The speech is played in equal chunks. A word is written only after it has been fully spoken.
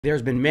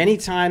There's been many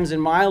times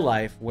in my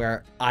life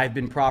where I've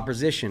been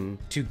propositioned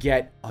to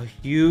get a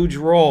huge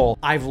role.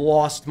 I've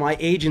lost my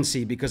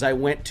agency because I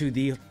went to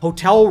the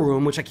hotel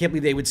room, which I can't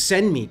believe they would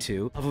send me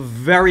to, of a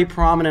very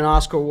prominent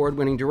Oscar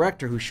award-winning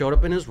director who showed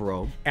up in his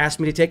robe,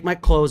 asked me to take my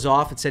clothes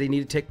off and said he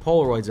needed to take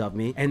Polaroids of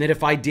me, and that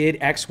if I did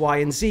X, Y,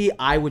 and Z,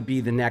 I would be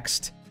the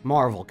next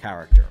Marvel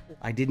character.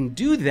 I didn't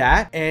do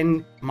that,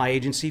 and my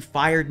agency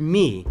fired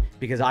me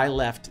because I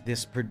left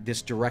this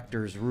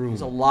director's room.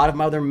 A lot of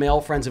my other male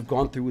friends have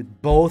gone through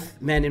with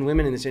both men and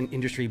women in this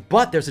industry,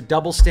 but there's a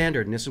double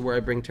standard, and this is where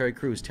I bring Terry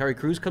Crews. Terry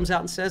Crews comes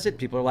out and says it,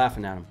 people are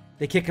laughing at him.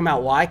 They kick him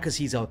out. Why? Because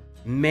he's a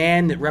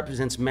man that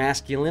represents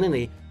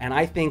masculinity, and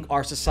I think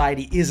our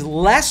society is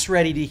less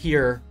ready to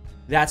hear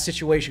that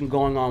situation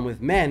going on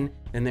with men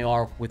than they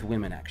are with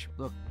women, actually.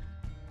 Look,